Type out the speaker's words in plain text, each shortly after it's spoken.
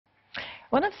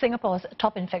One of Singapore's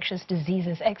top infectious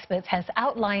diseases experts has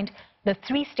outlined the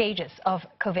 3 stages of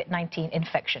COVID-19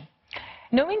 infection.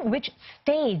 Knowing which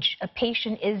stage a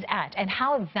patient is at and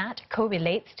how that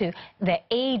correlates to their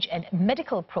age and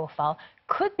medical profile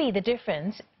could be the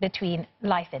difference between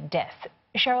life and death.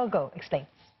 Cheryl Goh explains.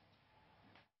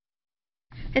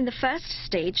 In the first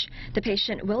stage, the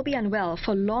patient will be unwell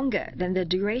for longer than the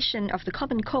duration of the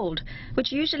common cold,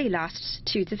 which usually lasts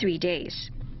 2 to 3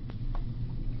 days.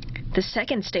 The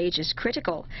second stage is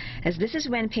critical, as this is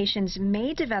when patients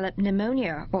may develop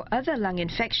pneumonia or other lung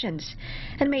infections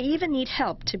and may even need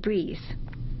help to breathe.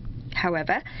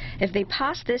 However, if they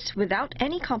pass this without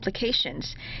any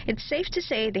complications, it's safe to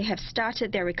say they have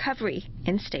started their recovery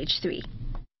in stage 3.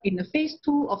 In the phase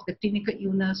 2 of the clinical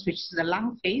illness, which is the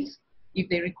lung phase, if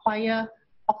they require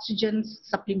oxygen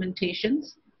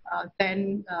supplementations,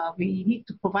 then we need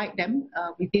to provide them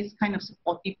with this kind of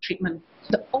supportive treatment.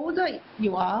 The older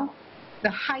you are, the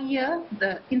higher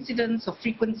the incidence or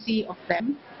frequency of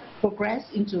them progress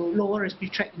into lower respiratory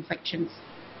tract infections.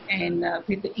 And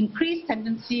with the increased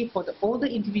tendency for the older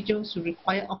individuals to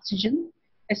require oxygen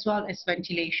as well as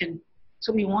ventilation.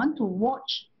 So we want to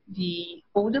watch the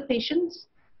older patients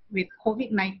with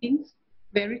COVID-19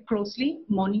 very closely,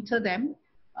 monitor them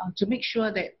to make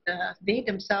sure that they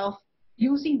themselves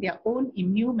using their own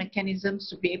immune mechanisms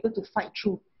to be able to fight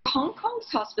through. Hong Kong's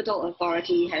hospital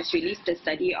authority has released a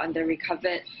study on the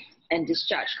recovered and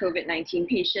discharged COVID-19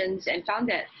 patients and found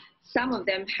that some of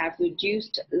them have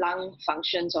reduced lung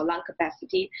functions or lung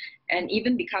capacity and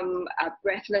even become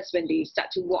breathless when they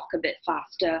start to walk a bit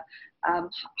faster.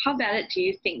 How valid do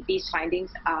you think these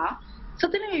findings are?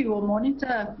 Certainly, we will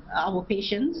monitor our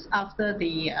patients after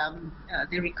they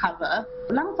recover.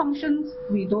 Lung functions,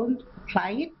 we don't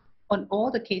apply it on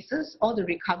all the cases, all the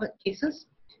recovered cases,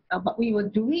 but we will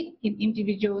do it in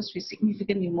individuals with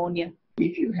significant pneumonia.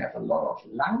 If you have a lot of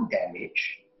lung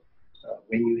damage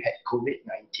when you had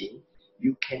COVID-19,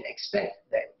 you can expect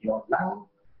that your lung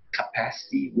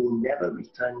capacity will never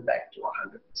return back to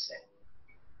 100%.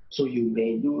 So you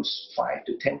may lose 5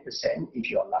 to 10% if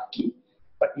you're lucky.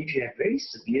 But if you have very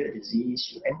severe disease,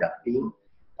 you end up being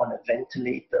on a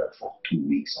ventilator for 2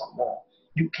 weeks or more,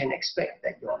 you can expect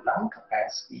that your lung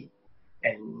capacity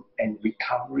and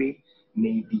recovery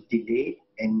may be delayed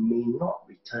and may not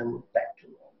return back to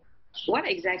normal. What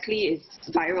exactly is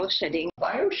viral shedding?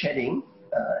 Viral shedding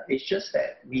is just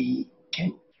that we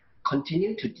can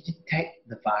continue to detect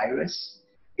the virus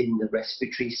in the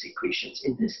respiratory secretions.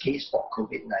 In this case, for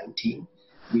COVID-19,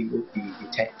 we will be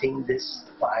detecting this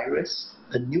virus,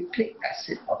 the nucleic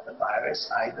acid of the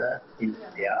virus, either in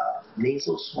their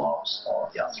nasal swabs or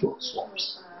their throat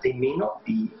swabs. They may not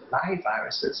be live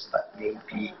viruses, but may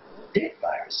be dead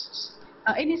viruses.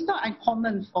 It is not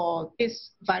uncommon for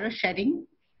this virus shedding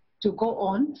to go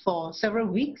on for several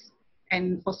weeks,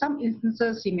 and for some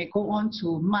instances, it may go on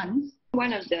to months.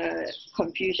 One of the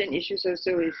confusion issues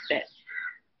also is that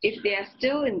if they are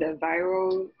still in the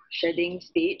viral shedding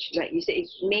stage, like you said, it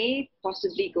may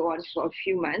possibly go on for a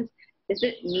few months. Does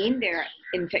it mean they're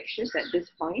infectious at this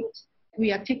point?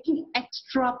 We are taking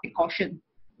extra precaution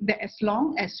that as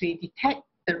long as we detect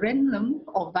the random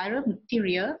or viral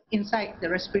material inside the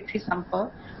respiratory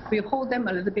sample, we hold them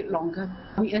a little bit longer.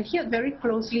 We adhere very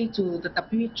closely to the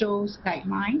WHO's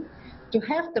guideline to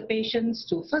have the patients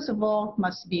to, first of all,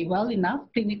 must be well enough,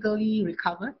 clinically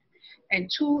recovered, and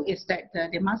 2 is that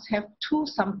they must have 2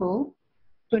 samples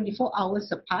 24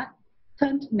 hours apart,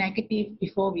 turned negative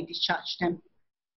before we discharge them.